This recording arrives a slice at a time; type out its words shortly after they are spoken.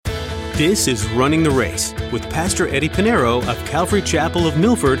This is Running the Race with Pastor Eddie Pinero of Calvary Chapel of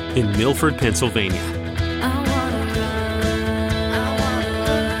Milford in Milford, Pennsylvania.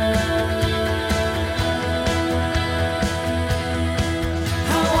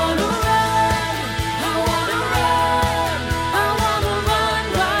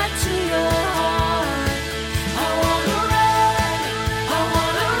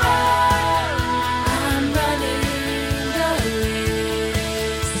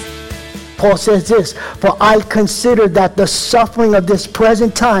 Paul says this, "For I consider that the suffering of this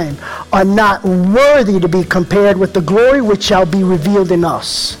present time are not worthy to be compared with the glory which shall be revealed in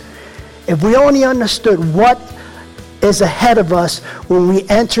us." If we only understood what is ahead of us when we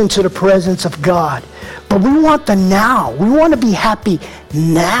enter into the presence of God. But we want the now. We want to be happy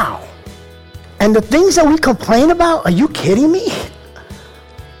now. And the things that we complain about, are you kidding me?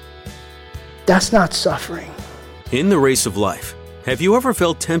 That's not suffering. In the race of life, have you ever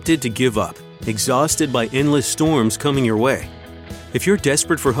felt tempted to give up, exhausted by endless storms coming your way? If you're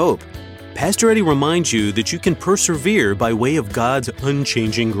desperate for hope, Pastor Eddie reminds you that you can persevere by way of God's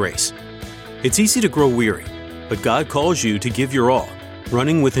unchanging grace. It's easy to grow weary, but God calls you to give your all,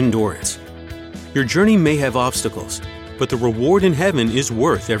 running with endurance. Your journey may have obstacles, but the reward in heaven is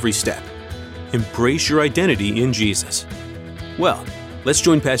worth every step. Embrace your identity in Jesus. Well, let's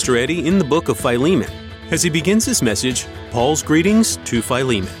join Pastor Eddie in the book of Philemon as he begins this message, Paul's greetings to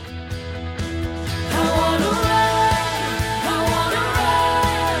Philemon.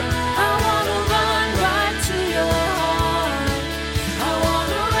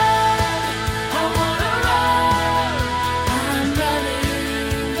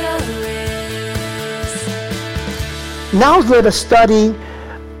 Now let us study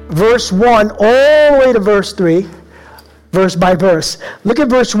verse 1 all the way to verse 3, verse by verse. Look at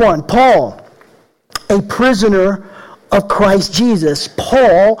verse 1. Paul, a prisoner of Christ Jesus.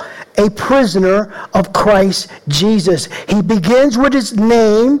 Paul, a prisoner of Christ Jesus. He begins with his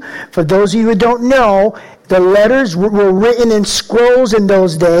name. For those of you who don't know, the letters were written in scrolls in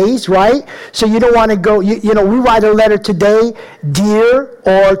those days, right? So you don't want to go, we write a letter today, dear,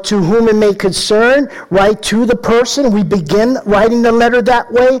 or to whom it may concern, right, to the person. We begin writing the letter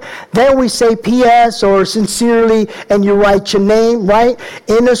that way. Then we say P.S. or sincerely, and you write your name, right?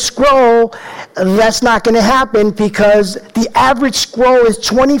 In a scroll, that's not going to happen because the average scroll is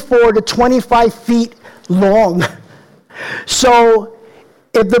 24 to 25 feet long. So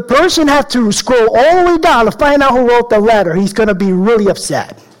if the person had to scroll all the way down to find out who wrote the letter, he's going to be really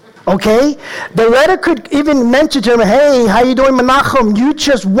upset. Okay? The letter could even mention to him, "Hey, how you doing, Menachem? You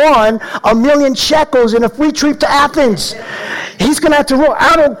just won 1,000,000 shekels in a free trip to Athens." He's going to have to roll.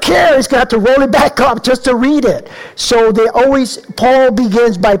 I don't care. He's going to have to roll it back up just to read it. So Paul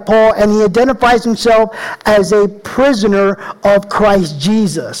begins by Paul, and he identifies himself as a prisoner of Christ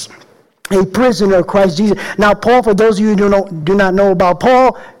Jesus. A prisoner of Christ Jesus. Now, Paul, for those of you who do not know about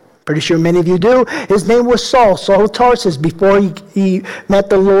Paul, pretty sure many of you do, his name was Saul of Tarsus. Before he met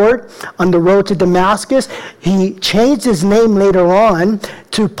the Lord on the road to Damascus, he changed his name later on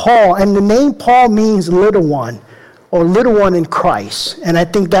to Paul. And the name Paul means little one, or little one in Christ. And I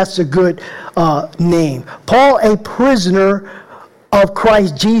think that's a good name. Paul, a prisoner of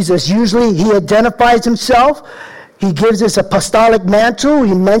Christ Jesus. Usually he identifies himself. He gives this apostolic mantle.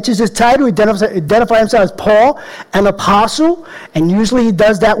 He mentions his title. He identifies himself as Paul, an apostle. And usually he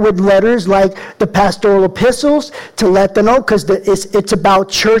does that with letters like the pastoral epistles to let them know, because it's about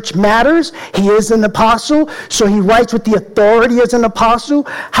church matters. He is an apostle, so he writes with the authority as an apostle.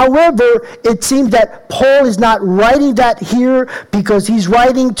 However, it seems that Paul is not writing that here because he's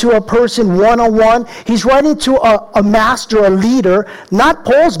writing to a person one-on-one. He's writing to a master, a leader, not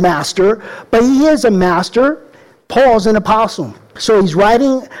Paul's master, but he is a master. Paul's an apostle. So he's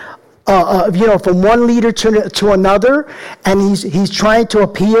writing, from one leader to another, and he's trying to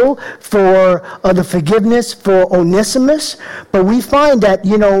appeal for the forgiveness for Onesimus. But we find that,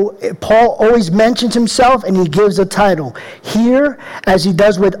 Paul always mentions himself, and he gives a title. Here, as he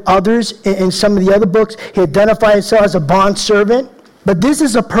does with others in some of the other books, he identifies himself as a bondservant. But this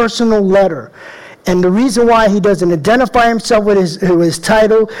is a personal letter. And the reason why he doesn't identify himself with his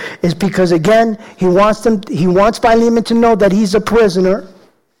title is because, again, he wants Philemon to know that he's a prisoner,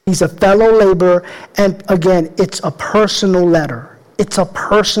 he's a fellow laborer, and again, it's a personal letter. It's a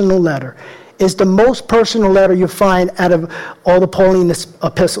personal letter. It's the most personal letter you find out of all the Pauline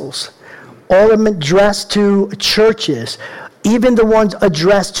epistles. All of them addressed to churches, even the ones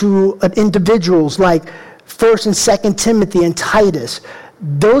addressed to individuals like 1st and 2nd Timothy and Titus.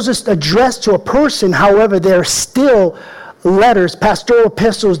 Those are addressed to a person. However, they're still letters, pastoral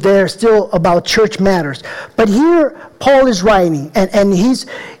epistles. They're still about church matters. But here, Paul is writing, and he's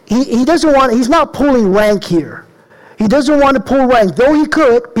he doesn't want, he's not pulling rank here. He doesn't want to pull rank, though he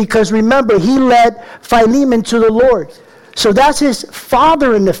could, because remember, he led Philemon to the Lord. So that's his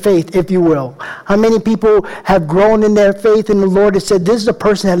father in the faith, if you will. How many people have grown in their faith in the Lord and said, this is the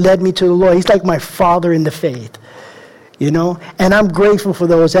person that led me to the Lord. He's like my father in the faith. You know, and I'm grateful for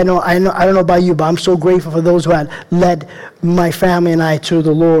those. I don't know about you, but I'm so grateful for those who had led my family and I to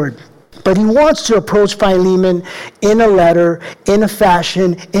the Lord. But he wants to approach Philemon in a letter, in a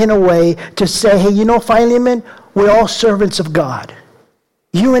fashion, in a way to say, hey, you know, Philemon, we're all servants of God.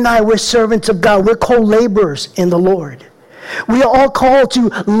 You and I, we're servants of God. We're co-laborers in the Lord. We are all called to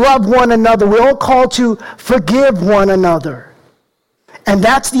love one another. We're all called to forgive one another. And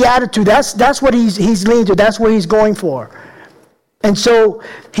that's the attitude. That's what he's leaning to. That's what he's going for. And so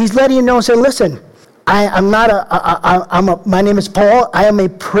he's letting you know and saying, listen, my name is Paul. I am a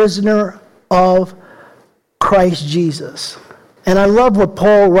prisoner of Christ Jesus. And I love what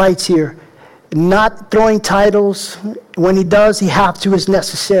Paul writes here. Not throwing titles. When he does, he has to, is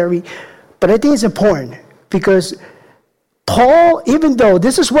necessary. But I think it's important because Paul, even though,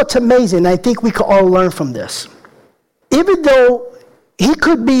 this is what's amazing, I think we can all learn from this. Even though he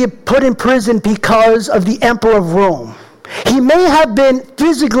could be put in prison because of the emperor of Rome. He may have been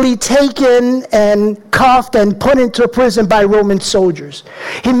physically taken and cuffed and put into a prison by Roman soldiers.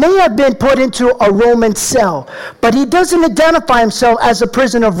 He may have been put into a Roman cell, but he doesn't identify himself as a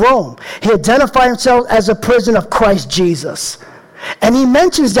prisoner of Rome. He identifies himself as a prisoner of Christ Jesus. And he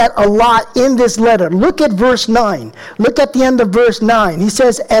mentions that a lot in this letter. Look at verse 9. Look at the end of verse 9. He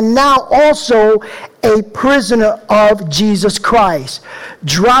says, and now also a prisoner of Jesus Christ.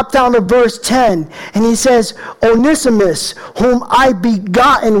 Drop down to verse 10. And he says, Onesimus, whom I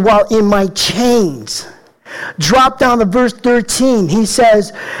begotten while in my chains. Drop down to verse 13. He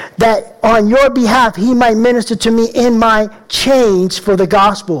says that on your behalf he might minister to me in my chains for the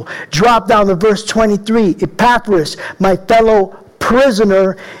gospel. Drop down to verse 23. Epaphras, my fellow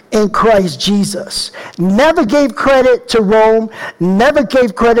prisoner in Christ Jesus. Never gave credit to Rome, never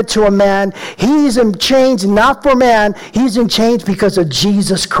gave credit to a man. He's in chains not for man, he's in chains because of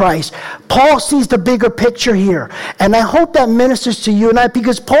Jesus Christ. Paul sees the bigger picture here, and I hope that ministers to you and I,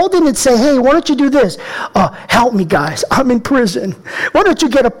 because Paul didn't say, hey, why don't you do this? Help me, guys, I'm in prison. Why don't you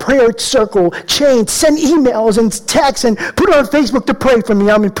get a prayer circle, chain, send emails and texts and put it on Facebook to pray for me,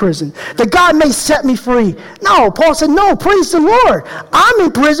 I'm in prison. That God may set me free. No, Paul said, no, praise the Lord. I'm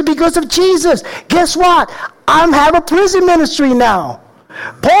in prison because of Jesus. Guess what? I have a prison ministry now.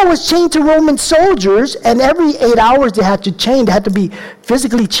 Paul was chained to Roman soldiers, and every 8 hours they had to chain. They had to be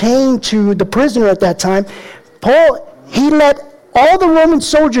physically chained to the prisoner at that time. Paul, he let all the Roman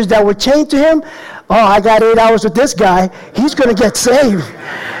soldiers that were chained to him, I got 8 hours with this guy. He's going to get saved.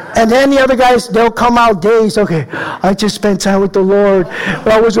 And then the other guys, they'll come out days. Okay, I just spent time with the Lord.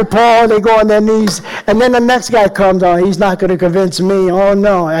 I was with Paul. They go on their knees. And then the next guy comes on. He's not going to convince me. Oh,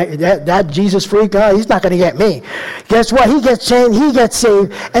 no, that Jesus freak, he's not going to get me. Guess what? He gets chained. He gets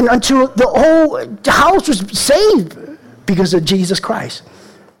saved. And until the whole house was saved because of Jesus Christ.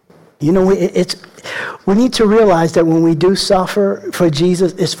 You know, we need to realize that when we do suffer for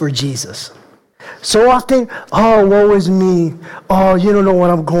Jesus, it's for Jesus. So often, woe is me. Oh, you don't know what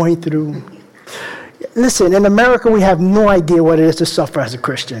I'm going through. Listen, in America, we have no idea what it is to suffer as a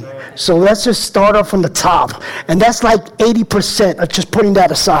Christian. So let's just start off from the top. And that's like 80% of just putting that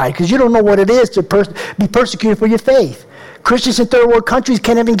aside, because you don't know what it is to be persecuted for your faith. Christians in third world countries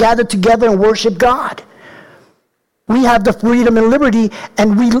can't even gather together and worship God. We have the freedom and liberty,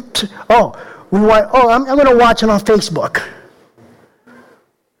 and I'm going to watch it on Facebook.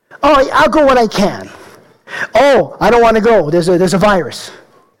 I'll go when I can. I don't want to go. There's a virus.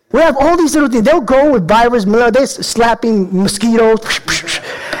 We have all these little things. They'll go with virus. They're slapping mosquitoes.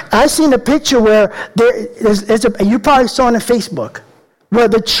 I seen a picture where you probably saw it on Facebook, where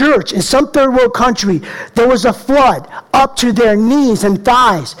the church in some third world country, there was a flood up to their knees and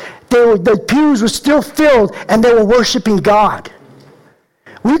thighs. The pews were still filled, and they were worshiping God.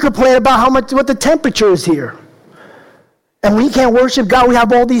 We complain about what the temperature is here. And we can't worship God. We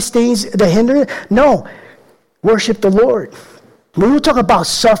have all these things that hinder it. No, worship the Lord. We will talk about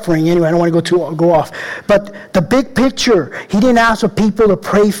suffering anyway. I don't want to go off. But the big picture, he didn't ask for people to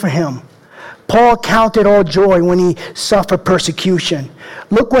pray for him. Paul counted all joy when he suffered persecution.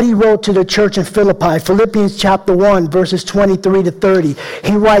 Look what he wrote to the church in Philippi, Philippians chapter 1, verses 23 to 30.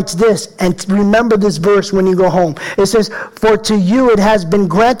 He writes this, and remember this verse when you go home. It says, for to you it has been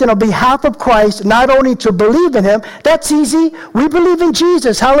granted on behalf of Christ, not only to believe in him. That's easy. We believe in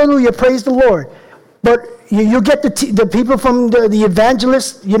Jesus. Hallelujah. Praise the Lord. But you get the people from the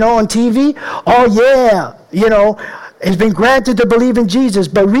evangelists, on TV. Oh, yeah, It's been granted to believe in Jesus,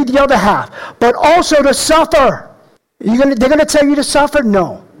 but read the other half. But also to suffer. They're going to tell you to suffer?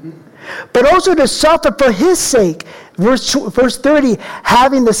 No. But also to suffer for his sake. Verse 30,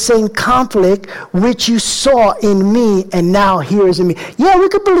 having the same conflict which you saw in me and now here is in me. Yeah, we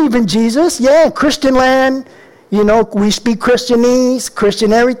could believe in Jesus. Yeah, Christian land. You know, we speak Christianese,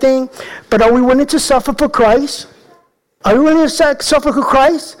 Christian everything. But are we willing to suffer for Christ? Are you willing to suffer for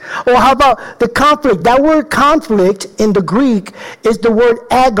Christ? Or how about the conflict? That word conflict in the Greek is the word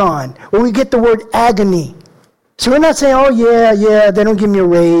agon, where we get the word agony. So we're not saying, oh yeah, they don't give me a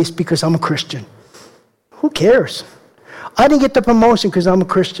raise because I'm a Christian. Who cares? I didn't get the promotion because I'm a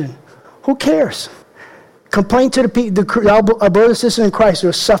Christian. Who cares? Complain to our brothers and sisters in Christ who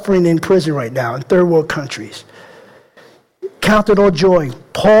are suffering in prison right now in third world countries. Count it all joy.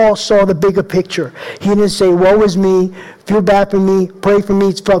 Paul saw the bigger picture. He didn't say, woe is me, feel bad for me, pray for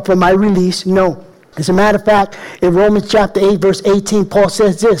me for my release. No. As a matter of fact, in Romans chapter 8, verse 18, Paul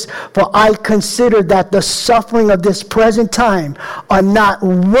says this, for I consider that the suffering of this present time are not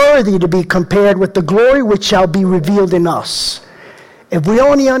worthy to be compared with the glory which shall be revealed in us. If we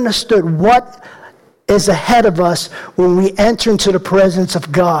only understood what is ahead of us when we enter into the presence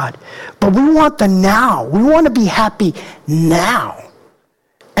of God. But we want the now. We want to be happy now.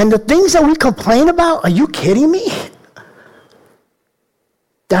 And the things that we complain about, are you kidding me?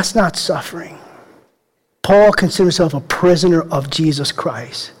 That's not suffering. Paul considers himself a prisoner of Jesus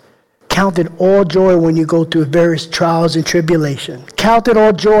Christ. Count it all joy when you go through various trials and tribulation. Count it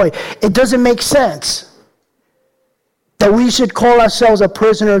all joy. It doesn't make sense that we should call ourselves a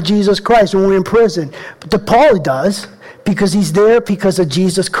prisoner of Jesus Christ when we're in prison. But to Paul it does, because he's there because of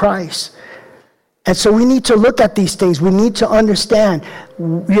Jesus Christ. And so we need to look at these things. We need to understand,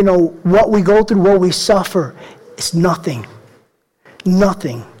 what we go through, what we suffer. It's nothing.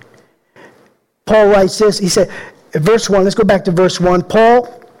 Nothing. Paul writes this, he said, verse 1, let's go back to verse 1.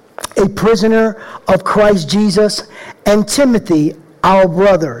 Paul, a prisoner of Christ Jesus, and Timothy, our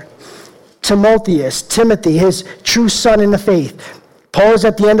brother. Timothy, his true son in the faith. Paul is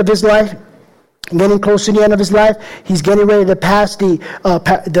at the end of his life, getting close to the end of his life. He's getting ready to pass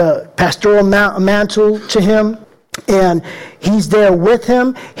the pastoral mantle to him. And he's there with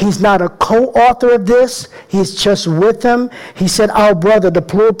him. He's not a co-author of this. He's just with him. He said, our brother, the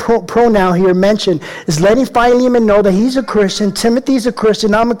plural pronoun here mentioned, is letting Philemon know that he's a Christian. Timothy's a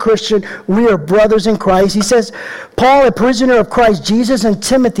Christian. I'm a Christian. We are brothers in Christ. He says, Paul, a prisoner of Christ Jesus, and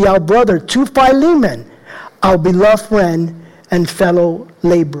Timothy, our brother, to Philemon, our beloved friend and fellow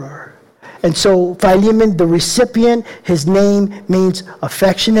laborer. And so Philemon, the recipient, his name means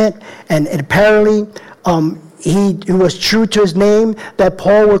affectionate. And apparently, he was true to his name, that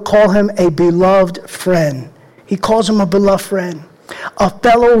Paul would call him a beloved friend. He calls him a beloved friend. A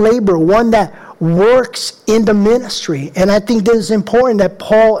fellow laborer, one that works in the ministry. And I think this is important that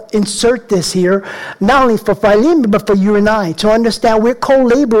Paul insert this here, not only for Philemon, but for you and I, to understand we're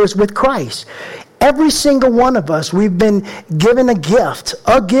co-laborers with Christ. Every single one of us, we've been given a gift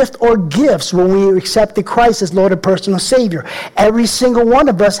or gifts when we accepted Christ as Lord and personal Savior. Every single one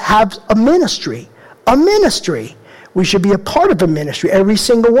of us has a ministry. A ministry. We should be a part of a ministry, every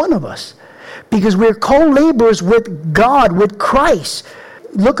single one of us. Because we're co-laborers with God, with Christ.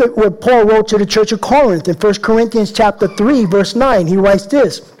 Look at what Paul wrote to the church of Corinth in 1 Corinthians chapter 3, verse 9. He writes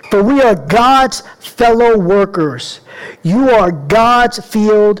this, for we are God's fellow workers. You are God's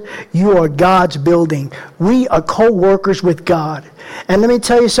field. You are God's building. We are co-workers with God. And let me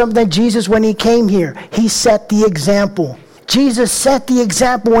tell you something. Jesus, when he came here, he set the example. Jesus set the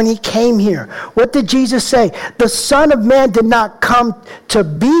example when he came here. What did Jesus say? The Son of Man did not come to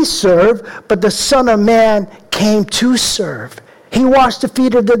be served, but the Son of Man came to serve. He washed the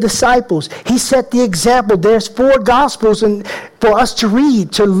feet of the disciples. He set the example. There's 4 Gospels for us to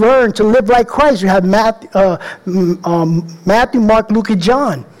read, to learn, to live like Christ. We have Matthew, Mark, Luke, and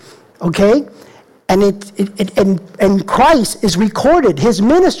John. Okay? And Christ is recorded, his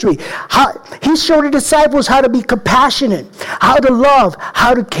ministry. He showed the disciples how to be compassionate, how to love,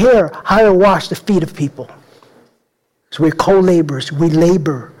 how to care, how to wash the feet of people. So we're co-laborers. We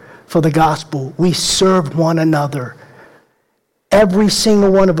labor for the gospel. We serve one another. Every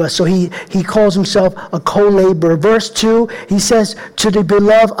single one of us. So he calls himself a co-laborer. Verse 2, he says, to the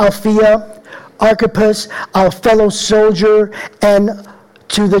beloved Alphaea, Archippus, our fellow soldier, and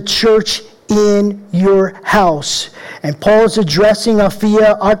to the church in your house. And Paul is addressing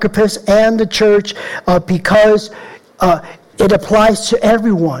Alphaea, Archippus, and the church because it applies to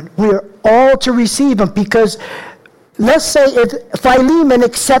everyone. We're all to receive him because, let's say if Philemon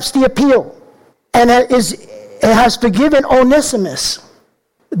accepts the appeal and has forgiven Onesimus,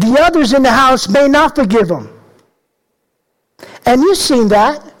 the others in the house may not forgive him. And you've seen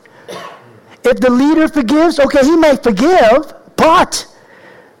that. If the leader forgives, okay, he may forgive, but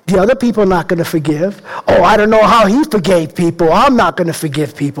the other people are not going to forgive. Oh, I don't know how he forgave people. I'm not going to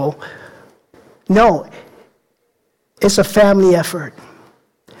forgive people. No, it's a family effort.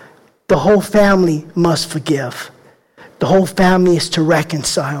 The whole family must forgive. The whole family is to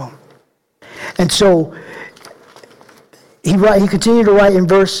reconcile. And so he continued to write in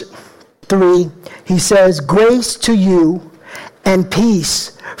verse 3. He says, grace to you and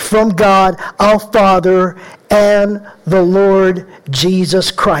peace from God our Father and the Lord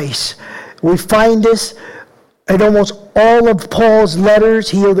Jesus Christ. We find this in almost all of Paul's letters.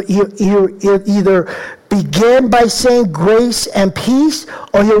 He'll either begin by saying grace and peace,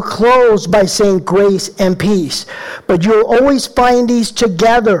 or he'll close by saying grace and peace. But you'll always find these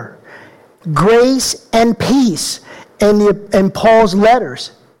together, grace and peace, in Paul's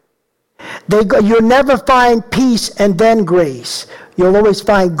letters. You'll never find peace and then grace. You'll always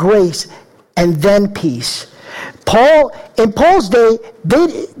find grace and then peace. In Paul's day,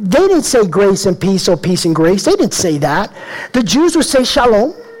 they didn't say grace and peace or peace and grace. They didn't say that. The Jews would say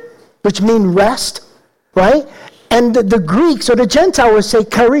shalom, which means rest, right? And the Greeks or the Gentiles would say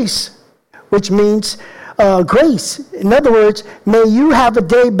charis, which means grace. In other words, may you have a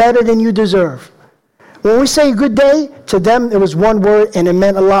day better than you deserve. When we say good day, to them it was one word and it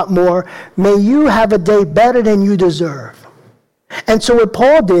meant a lot more. May you have a day better than you deserve. And so what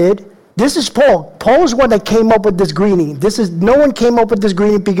Paul did, this is Paul. Paul is one that came up with this greeting. No one came up with this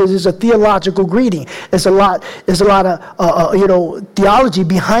greeting because it's a theological greeting. There's a lot of theology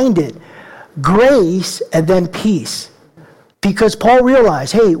behind it. Grace and then peace. Because Paul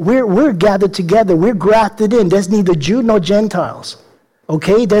realized, hey, we're gathered together. We're grafted in. There's neither Jew nor Gentiles.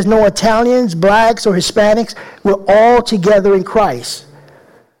 Okay? There's no Italians, blacks, or Hispanics. We're all together in Christ.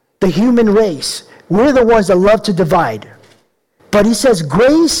 The human race. We're the ones that love to divide. But he says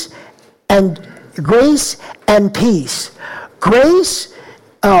grace and peace. Grace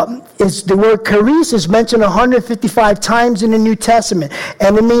is the word charis is mentioned 155 times in the New Testament,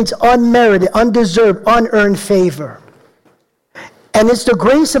 and it means unmerited, undeserved, unearned favor. And it's the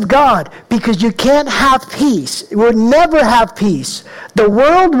grace of God, because you can't have peace. You will never have peace. The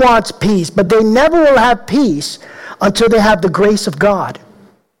world wants peace, but they never will have peace until they have the grace of God.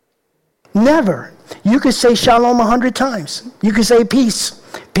 Never. You could say shalom 100 times. You could say peace.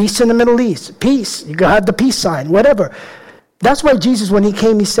 Peace in the Middle East. Peace. You could have the peace sign, whatever. That's why Jesus, when he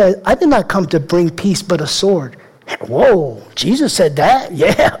came, he said, I did not come to bring peace but a sword. Whoa, Jesus said that?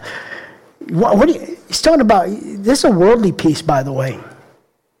 Yeah. He's talking about, this is a worldly peace, by the way,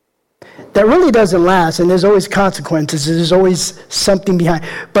 that really doesn't last, and there's always consequences. There's always something behind.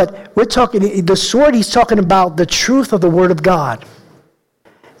 But we're talking, the sword, he's talking about the truth of the Word of God.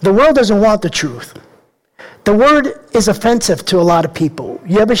 The world doesn't want the truth. The word is offensive to a lot of people.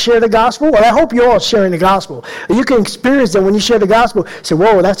 You ever share the gospel? Well, I hope you're all sharing the gospel. You can experience that when you share the gospel. Say,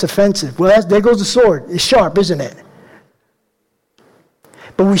 whoa, that's offensive. Well, there goes the sword. It's sharp, isn't it?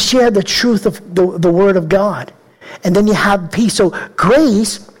 But we share the truth of the word of God. And then you have peace. So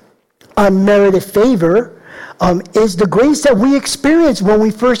grace, unmerited favor, is the grace that we experienced when we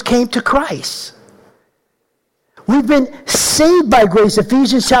first came to Christ. We've been saved by grace.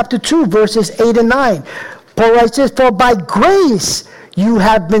 Ephesians chapter 2, verses 8 and 9. Paul writes this, for by grace you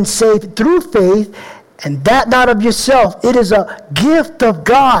have been saved through faith, and that not of yourself. It is a gift of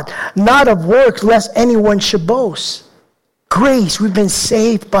God, not of works, lest anyone should boast. Grace, we've been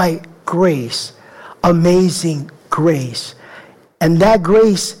saved by grace. Amazing grace. And that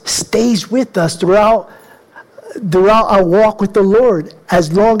grace stays with us throughout our walk with the Lord,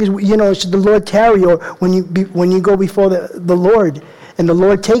 as long as should the Lord tarry, or when you go before the Lord and the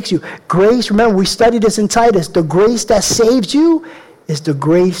Lord takes you. Grace, remember, we studied this in Titus. The grace that saves you is the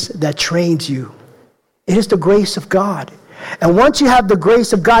grace that trains you. It is the grace of God. And once you have the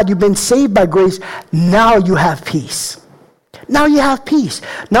grace of God, you've been saved by grace. Now you have peace. Now you have peace.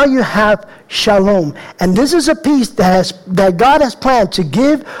 Now you have shalom. And this is a peace that God has planned to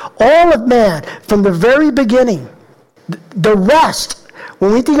give all of man from the very beginning. The rest,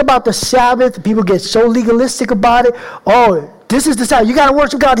 when we think about the Sabbath, people get so legalistic about it. Oh, this is the Sabbath. You got to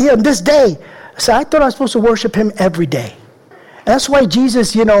worship God here on this day. So I thought I was supposed to worship him every day. And that's why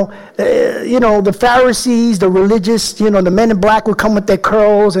Jesus, the Pharisees, the religious, the men in black would come with their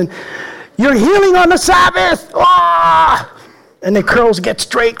curls and, you're healing on the Sabbath. Ah! And the curls get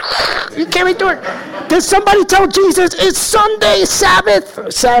straight. You can't do it. Did somebody tell Jesus it's Sunday,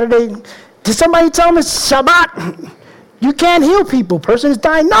 Sabbath, Saturday? Did somebody tell him it's Shabbat? You can't heal people. Person is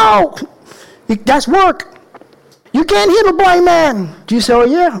dying. No. That's work. You can't heal a blind man. Do you say, oh,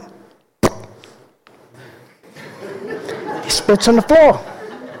 yeah? spits on the floor.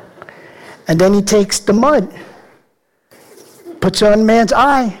 And then he takes the mud, puts it on the man's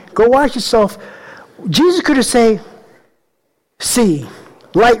eye. Go wash yourself. Jesus could have said, see,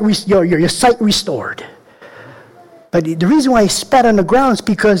 your sight restored. But the reason why he spat on the ground is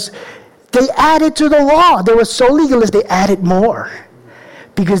because they added to the law. They were so legalist, they added more.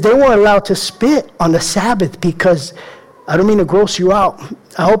 Because they weren't allowed to spit on the Sabbath because, I don't mean to gross you out.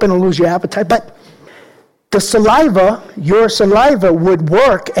 I hope I don't lose your appetite. But the saliva, your saliva would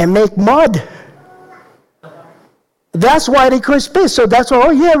work and make mud. That's why they couldn't spit. So that's why,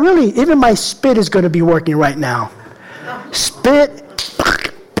 oh yeah, really, even my spit is going to be working right now. Spit,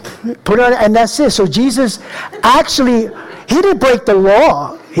 put it on, and that's it. So Jesus actually, he didn't break the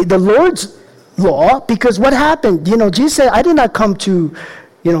law, the Lord's law, because what happened? Jesus said, I did not come to,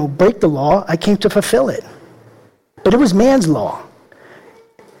 break the law. I came to fulfill it. But it was man's law.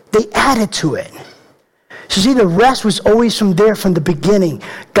 They added to it. So see, the rest was always from the beginning.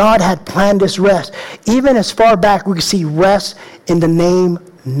 God had planned this rest. Even as far back, we can see rest in the name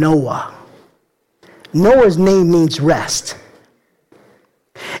Noah. Noah's name means rest.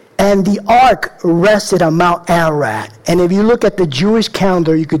 And the ark rested on Mount Ararat. And if you look at the Jewish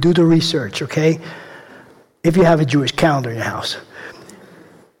calendar, you could do the research, okay? If you have a Jewish calendar in your house.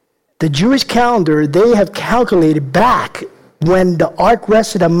 The Jewish calendar, they have calculated back when the ark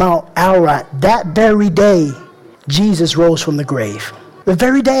rested on Mount Ararat, that very day, Jesus rose from the grave. The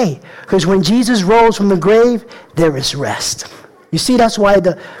very day. Because when Jesus rose from the grave, there is rest. You see, that's why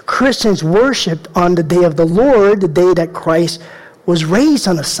the Christians worshiped on the day of the Lord, the day that Christ was raised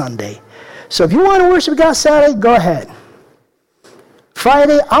on a Sunday. So if you want to worship God Saturday, go ahead.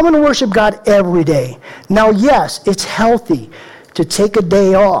 Friday, I'm going to worship God every day. Now, yes, it's healthy to take a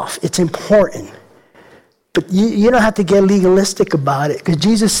day off. It's important. But you don't have to get legalistic about it, because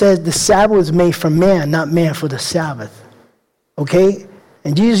Jesus says the Sabbath was made for man, not man for the Sabbath. Okay?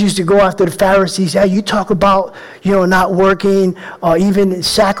 And Jesus used to go after the Pharisees. Yeah, you talk about, not working or even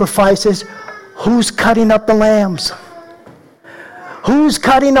sacrifices. Who's cutting up the lambs? Who's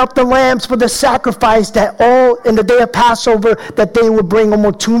cutting up the lambs for the sacrifice that all in the day of Passover that they would bring?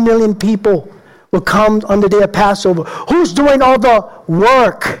 Almost 2 million people would come on the day of Passover. Who's doing all the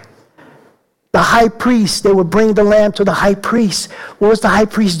work? The high priest. They would bring the lamb to the high priest. What was the high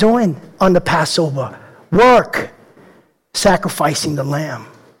priest doing on the Passover? Work. Sacrificing the lamb.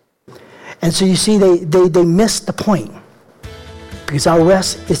 And so you see, they missed the point. Because our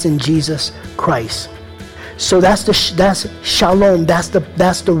rest is in Jesus Christ. So that's shalom. That's the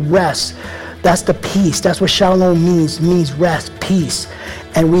rest. That's the peace. That's what shalom means rest, peace.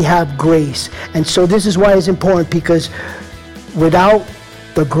 And we have grace. And so this is why it's important, because without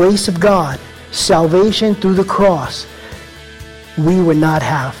the grace of God, salvation through the cross, we would not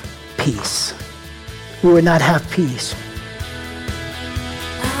have peace. We would not have peace.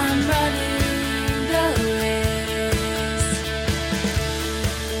 I'm running the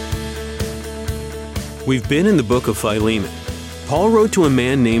race. We've been in the book of Philemon. Paul wrote to a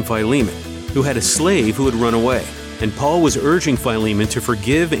man named Philemon who had a slave who had run away, and Paul was urging Philemon to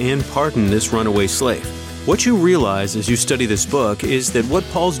forgive and pardon this runaway slave. What you realize as you study this book is that what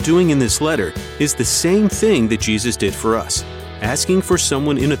Paul's doing in this letter is the same thing that Jesus did for us, asking for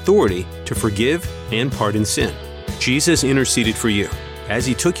someone in authority to forgive and pardon sin. Jesus interceded for you as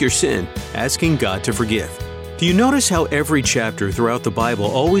he took your sin, asking God to forgive. Do you notice how every chapter throughout the Bible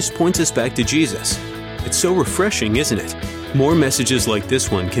always points us back to Jesus? It's so refreshing, isn't it? More messages like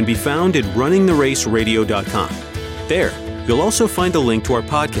this one can be found at runningtheraceradio.com. There, you'll also find a link to our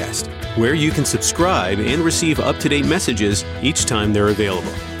podcast, where you can subscribe and receive up-to-date messages each time they're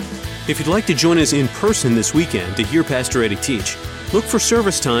available. If you'd like to join us in person this weekend to hear Pastor Eddie teach, look for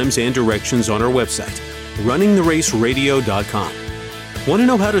service times and directions on our website, runningtheraceradio.com. Want to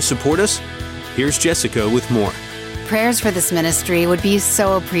know how to support us? Here's Jessica with more. Prayers for this ministry would be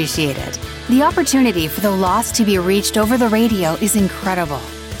so appreciated. The opportunity for the lost to be reached over the radio is incredible.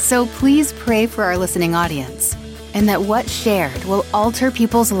 So please pray for our listening audience, and that what's shared will alter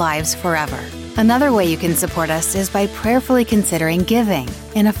people's lives forever. Another way you can support us is by prayerfully considering giving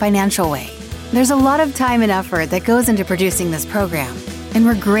in a financial way. There's a lot of time and effort that goes into producing this program, and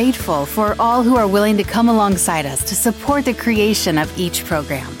we're grateful for all who are willing to come alongside us to support the creation of each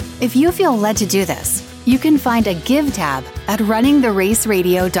program. If you feel led to do this, you can find a Give tab at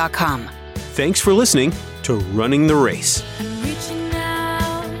runningtheraceradio.com. Thanks for listening to Running the Race.